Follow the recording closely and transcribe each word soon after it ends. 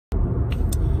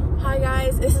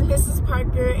this is Mrs.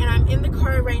 Parker, and I'm in the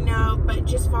car right now, but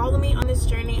just follow me on this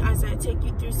journey as I take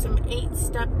you through some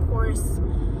 8-step course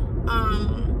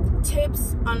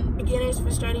tips on beginners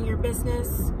for starting your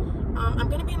business. I'm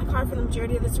going to be in the car for the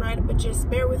majority of this ride, but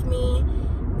just bear with me,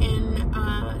 and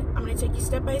I'm going to take you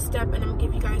step by step, and I'm going to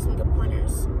give you guys some good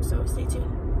pointers. So stay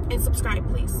tuned and subscribe,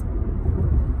 please.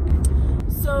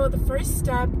 So the first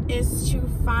step is to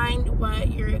find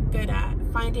what you're good at,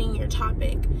 finding your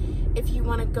topic. If you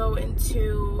want to go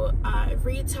into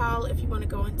retail, if you want to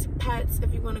go into pets,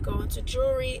 if you want to go into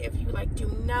jewelry, if you like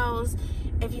doing nails,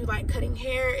 if you like cutting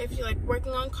hair, if you like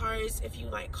working on cars, if you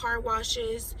like car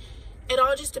washes, it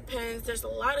all just depends. There's a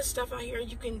lot of stuff out here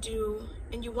you can do,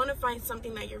 and you want to find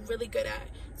something that you're really good at,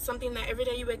 something that every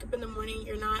day you wake up in the morning,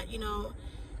 you're not,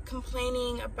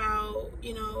 complaining about,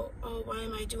 oh, why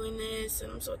am I doing this,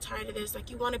 and I'm so tired of this. Like,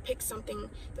 you want to pick something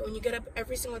that when you get up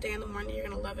every single day in the morning, you're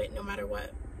going to love it no matter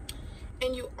what.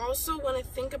 And you also want to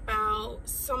think about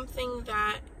something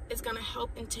that is going to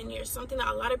help in 10 years, something that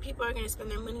a lot of people are going to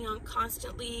spend their money on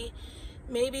constantly,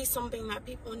 maybe something that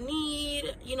people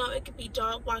need. It could be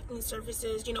dog walking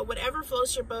services, whatever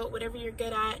floats your boat, whatever you're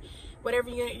good at, whatever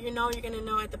you're going to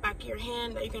know at the back of your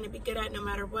hand that you're going to be good at no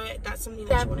matter what. That's something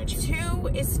that you want to do. 2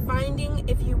 is finding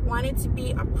if you want it to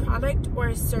be a product or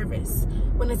a service.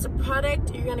 When it's a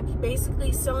product, you're going to be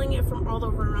basically selling it from all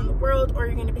over around the world, or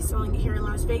you're going to be selling it here in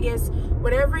Las Vegas.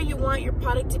 Whatever you want your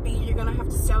product to be, you're going to have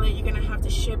to sell it, you're going to have to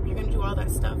ship, you're going to do all that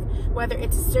stuff. Whether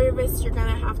it's a service, you're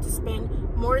going to have to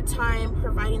spend more time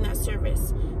providing that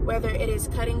service. Whether it is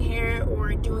cutting hair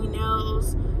or doing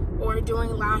nails or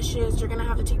doing lashes, you're gonna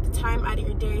have to take the time out of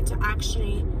your day to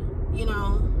actually,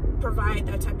 provide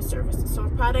that type of service. So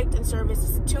product and service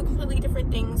is 2 completely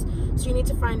different things. So you need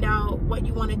to find out what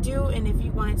you want to do and if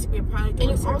you want it to be a product.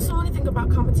 And you also want to think about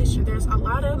competition. There's a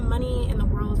lot of money in the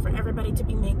world for everybody to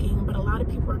be making, but a lot of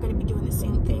people are going to be doing the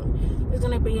same thing. There's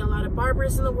going to be a lot of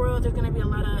barbers in the world. There's going to be a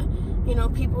lot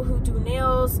of people who do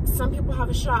nails. Some people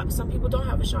have a shop. Some people don't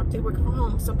have a shop. They work from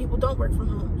home. Some people don't work from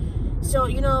home. So,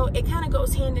 it kind of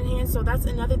goes hand in hand. So that's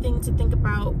another thing to think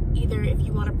about, either if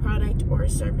you want a product or a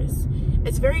service.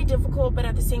 It's very difficult, but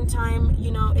at the same time,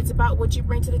 it's about what you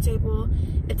bring to the table.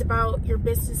 It's about your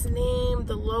business name,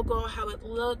 the logo, how it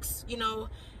looks,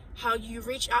 how you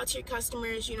reach out to your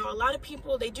customers. A lot of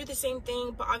people, they do the same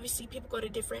thing, but obviously people go to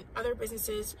different other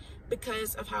businesses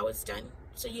because of how it's done.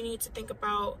 So you need to think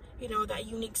about, that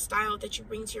unique style that you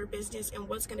bring to your business and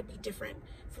what's going to be different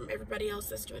from everybody else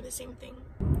that's doing the same thing.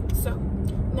 So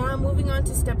now moving on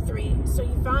to step 3. So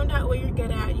you found out what you're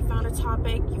good at, you found a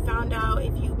topic, you found out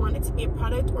if you want it to be a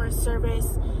product or a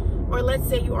service, or let's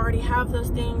say you already have those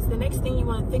things. The next thing you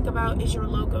want to think about is your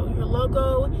logo. Your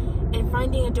logo, and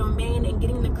finding a domain and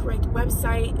getting the correct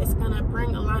website is going to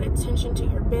bring a lot of attention to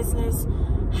your business.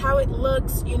 How it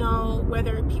looks,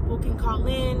 whether people can call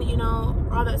in,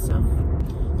 all that stuff.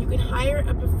 You can hire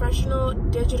a professional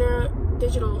digital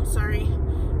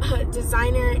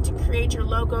designer to create your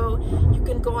logo. You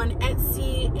can go on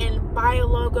Etsy and buy a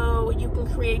logo. You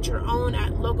can create your own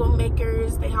at Logo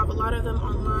Makers. They have a lot of them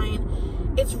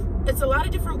online. It's a lot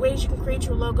of different ways you can create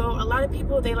your logo. A lot of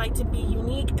people, they like to be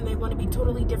unique and they want to be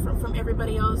totally different from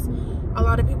everybody else. A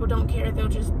lot of people don't care. They'll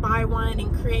just buy one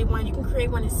and create one. You can create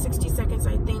one in 60 seconds,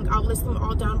 I think. I'll list them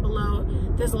all down below.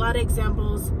 There's a lot of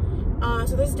examples.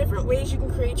 So there's different ways you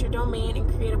can create your domain and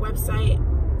create a website.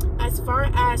 As far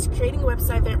as creating a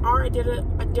website, there are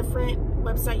different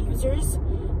website users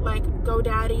like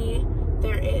GoDaddy.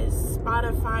 There is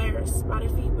Spotify or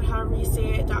Spotify, however you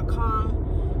say it, .com.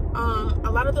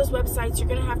 A lot of those websites, you're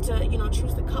gonna have to,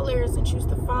 choose the colors and choose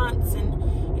the fonts and,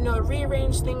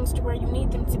 rearrange things to where you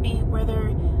need them to be.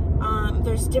 Whether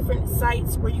there's different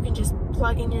sites where you can just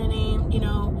plug in your name,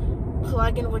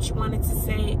 plug in what you wanted to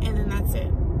say, and then that's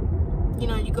it.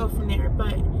 You go from there.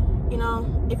 But,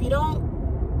 if you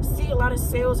don't see a lot of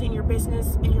sales in your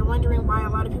business and you're wondering why a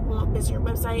lot of people won't visit your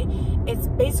website, it's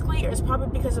probably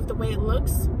because of the way it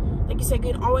looks. Like you said,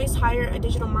 you can always hire a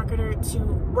digital marketer to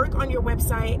work on your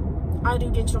website. I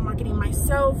do digital marketing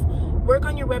myself. Work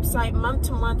on your website month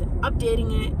to month,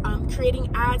 updating it, creating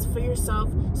ads for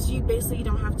yourself, so you basically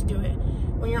don't have to do it.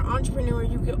 When you're an entrepreneur,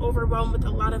 you get overwhelmed with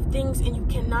a lot of things and you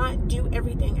cannot do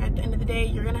everything. At the end of the day,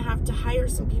 you're gonna have to hire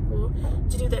some people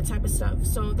to do that type of stuff.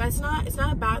 So it's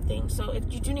not a bad thing. So if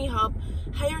you do need help,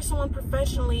 hire someone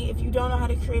professionally if you don't know how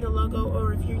to create a logo,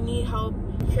 or if you need help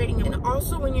creating it. And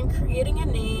also, when you're creating a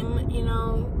name,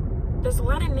 there's a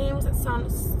lot of names that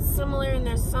sound similar and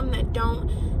there's some that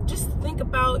don't. Just think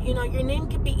about, your name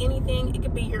could be anything. It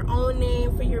could be your own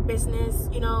name for your business,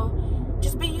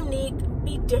 just be unique,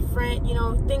 be different,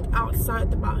 think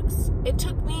outside the box. It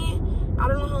took me, I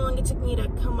don't know how long it took me to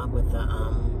come up with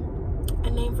a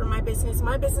name for my business.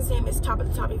 My business name is Top of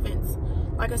the Top Events.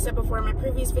 Like I said before in my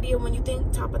previous video, when you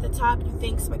think top of the top, you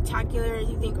think spectacular,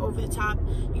 you think over the top,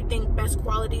 you think best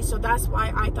quality. So that's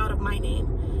why I thought of my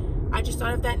name. I just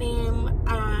thought of that name.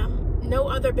 No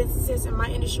other businesses in my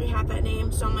industry have that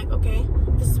name, so I'm like, okay,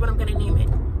 this is what I'm gonna name it.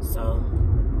 So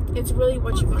it's really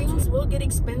what you want. Things will get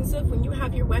expensive when you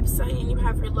have your website and you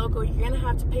have your logo. You're gonna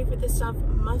have to pay for this stuff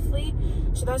monthly,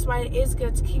 so that's why it is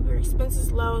good to keep your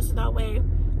expenses low, so that way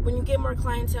when you get more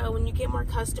clientele, when you get more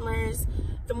customers,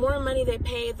 the more money they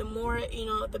pay, the more, you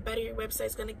know, the better your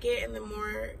website's gonna get, and the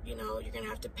more, you know, you're gonna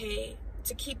have to pay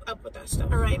to keep up with that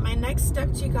stuff. All right, my next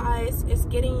step to you guys is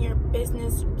getting your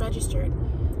business registered.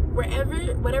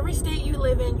 Whatever state you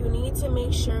live in, you need to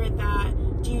make sure that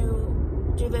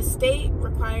the state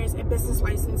requires a business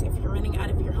license if you're renting out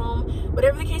of your home.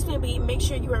 Whatever the case may be, make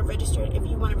sure you are registered. If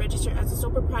you want to register as a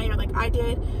sole proprietor like I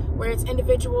did, where it's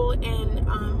individual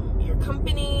and your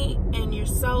company and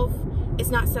yourself, it's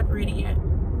not separated yet.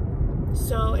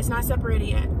 So it's not separated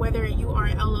yet. Whether you are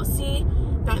an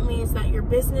LLC, that means that your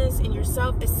business and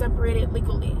yourself is separated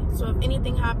legally. So if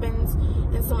anything happens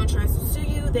and someone tries to sue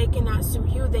you, they cannot sue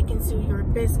you, they can sue your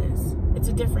business. It's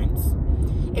a difference.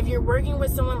 If you're working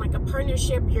with someone like a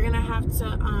partnership, you're gonna have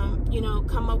to, you know,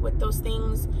 come up with those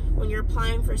things when you're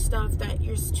applying for stuff, that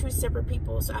you're two separate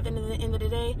people. So at the end of the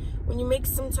day, when you make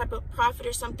some type of profit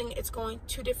or something, it's going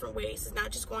two different ways. It's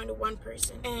not just going to one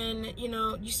person. And, you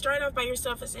know, you start off by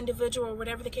yourself as individual or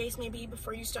whatever the case may be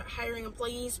before you start hiring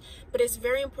employees. But it's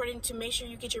very important to make sure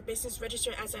you get your business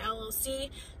registered as an LLC.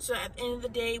 So at the end of the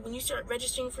day, when you start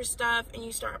registering for stuff and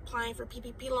you start applying for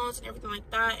PPP loans and everything like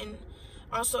that, and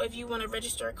also, if you want to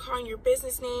register a car in your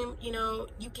business name, you know,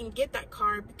 you can get that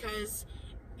car because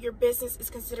your business is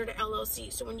considered an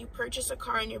LLC. So when you purchase a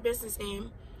car in your business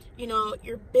name, you know,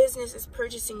 your business is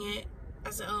purchasing it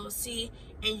as an LLC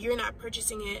and you're not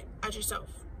purchasing it as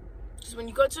yourself. Because when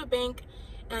you go to a bank,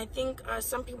 and I think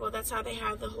some people, that's how they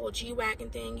have the whole G-Wagon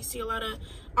thing. You see a lot of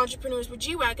entrepreneurs with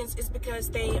G-Wagons is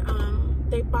because they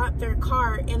bought their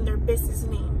car in their business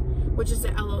name, which is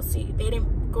the LLC. They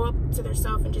didn't go up to their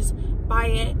self and just buy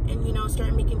it and, you know,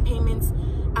 start making payments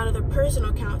out of their personal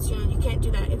accounts. You know, you can't do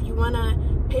that. If you want to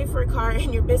pay for a car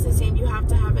in your business name, you have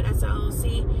to have it as an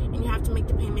LLC and you have to make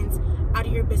the payments out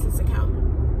of your business account.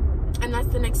 And that's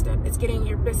the next step. It's getting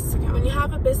your business account. When you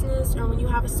have a business or when you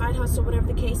have a side hustle, whatever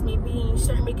the case may be, and you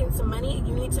start making some money,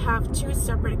 you need to have two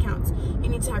separate accounts. You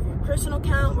need to have your personal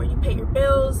account where you pay your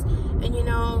bills and, you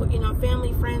know,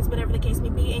 family, friends, whatever the case may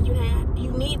be, and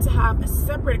you need to have a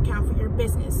separate account for your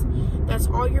business. That's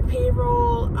all your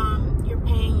payroll. You're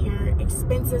paying your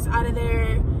expenses out of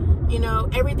there. You know,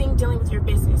 everything dealing with your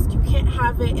business. You can't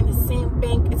have it in the same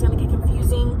bank. It's going to get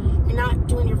confusing. You're not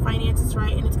doing your finances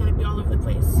right, and it's going to be all over the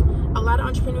place. A lot of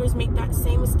entrepreneurs make that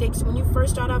same mistake. So when you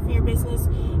first start off in your business,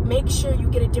 make sure you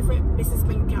get a different business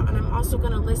bank account. And I'm also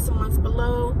going to list some ones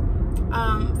below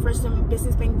for some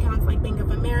business bank accounts like Bank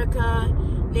of America,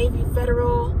 Navy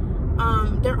Federal.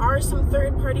 There are some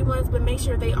third-party ones, but make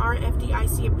sure they are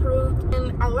FDIC approved.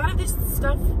 And a lot of this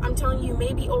stuff, I'm telling you,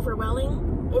 may be overwhelming,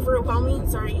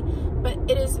 but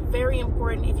it is very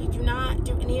important. If you do not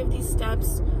do any of these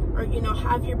steps, or, you know,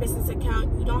 have your business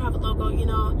account, you don't have a logo, you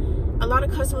know, a lot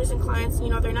of customers and clients, you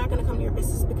know, they're not going to come to your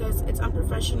business because it's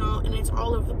unprofessional and it's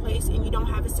all over the place and you don't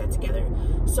have it set together.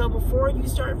 So before you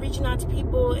start reaching out to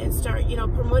people and start, you know,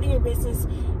 promoting your business,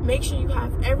 make sure you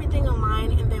have everything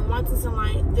online, and then once it's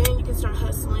online, then you can start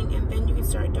hustling, and then you can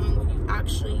start doing what you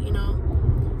actually, you know,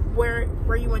 where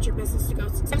you want your business to go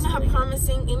successfully. I'm not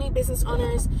promising any business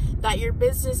owners that your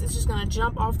business is just gonna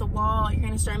jump off the wall, you're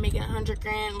gonna start making 100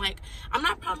 grand. Like, I'm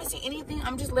not promising anything.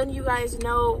 I'm just letting you guys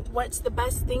know what's the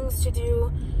best things to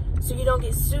do so you don't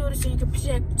get sued, so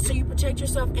you protect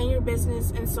yourself and your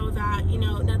business, and so that, you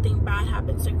know, nothing bad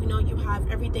happens. So, you know, you have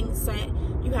everything set,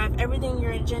 you have everything in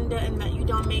your agenda, and that you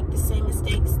don't make the same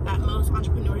mistakes that most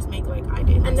entrepreneurs make, like I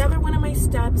did. Another one of my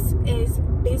steps is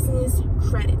business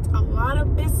credit. A lot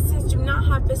of businesses do not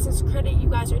have business credit. You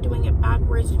guys are doing it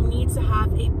backwards. You need to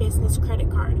have a business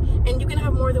credit card, and you can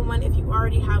have more than one if you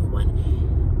already have one.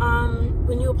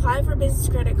 When you apply for a business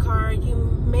credit card, you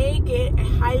may get a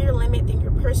higher limit than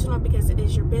your personal because it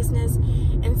is your business,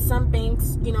 and some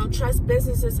banks, you know, trust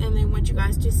businesses and they want you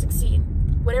guys to succeed.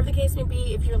 Whatever the case may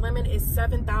be, if your limit is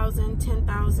 7,000,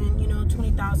 10,000, you know,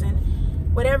 20,000,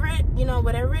 whatever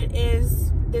it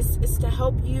is, this is to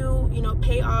help you, you know,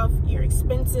 pay off your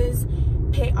expenses,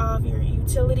 pay off your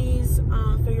utilities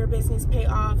for your business, pay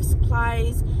off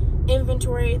supplies,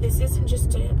 inventory. This isn't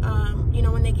just to, you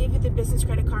know, when they give you the business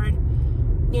credit card,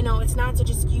 you know, it's not to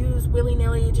just use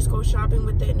willy-nilly, just go shopping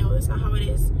with it. No, that's not how it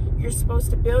is. you're supposed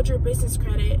to build your business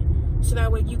credit so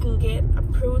that way you can get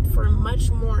approved for much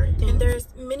more. And there's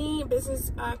many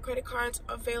business credit cards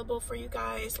available for you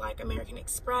guys, like American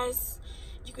Express.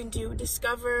 You can do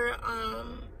Discover.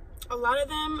 A lot of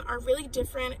them are really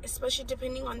different, especially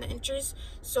depending on the interest.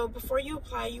 So before you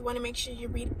apply, you want to make sure you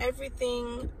read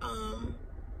everything,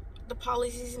 the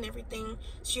policies and everything,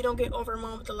 so you don't get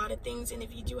overwhelmed with a lot of things. And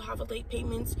if you do have a late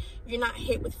payments, you're not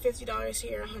hit with $50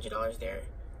 here, $100 there.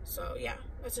 So yeah,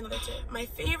 that's another tip. My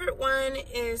favorite one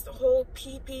is the whole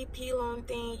PPP loan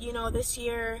thing. You know, this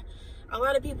year a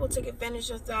lot of people took advantage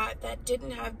of that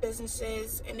didn't have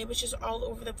businesses, and it was just all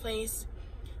over the place.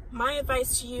 My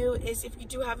advice to you is, if you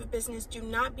do have a business, do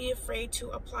not be afraid to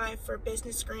apply for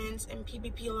business grants and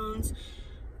PPP loans.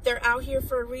 They're out here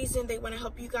for a reason. They want to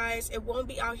help you guys. It won't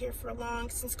be out here for long.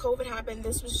 Since COVID happened,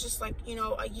 this was just like, you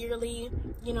know, a yearly,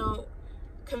 you know,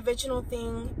 conventional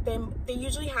thing. They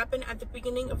usually happen at the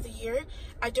beginning of the year.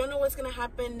 I don't know what's going to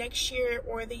happen next year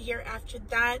or the year after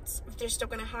that, if they're still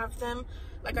going to have them.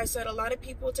 Like I said, a lot of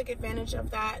people took advantage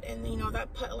of that, and, you know,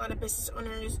 that put a lot of business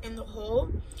owners in the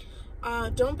hole.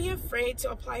 Don't be afraid to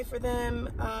apply for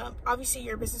them. Obviously,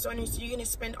 you're a business owner, so you're going to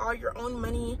spend all your own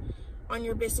money on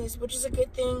your business, which is a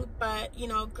good thing. But, you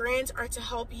know, grants are to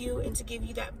help you and to give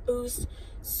you that boost.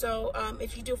 So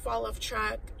if you do fall off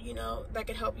track, you know, that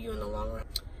could help you in the long run.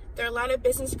 There are a lot of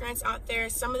business grants out there.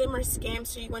 Some of them are scams,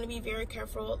 so you want to be very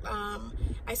careful.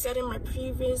 I said in my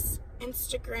previous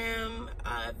Instagram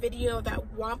video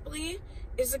that Womply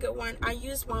is a good one. I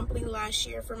used Womply last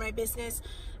year for my business.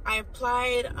 I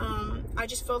applied. I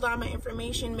just filled out my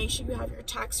information. Make sure you have your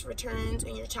tax returns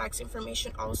and your tax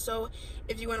information also.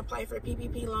 If you want to apply for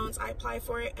PPP loans, I applied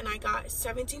for it and I got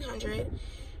 $1,700.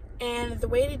 And the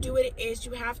way to do it is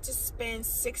you have to spend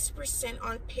 6%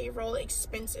 on payroll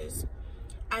expenses,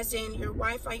 as in your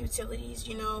Wi-Fi utilities,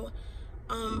 you know,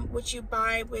 what you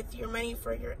buy with your money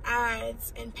for your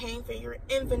ads and paying for your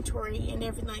inventory and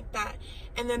everything like that.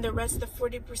 And then the rest of the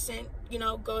 40%, you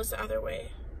know, goes the other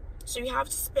way. So you have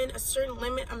to spend a certain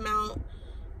limit amount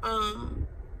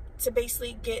to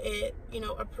basically get it, you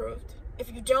know, approved.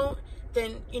 If you don't,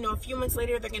 then, you know, a few months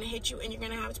later, they're going to hit you and you're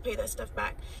going to have to pay that stuff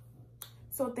back.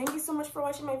 So thank you so much for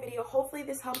watching my video. Hopefully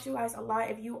this helped you guys a lot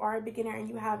if you are a beginner and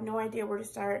you have no idea where to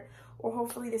start, or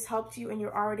hopefully this helped you and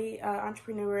you're already an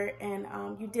entrepreneur and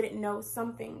you didn't know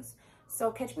some things. So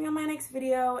catch me on my next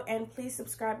video, and please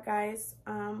subscribe, guys.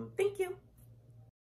 Thank you.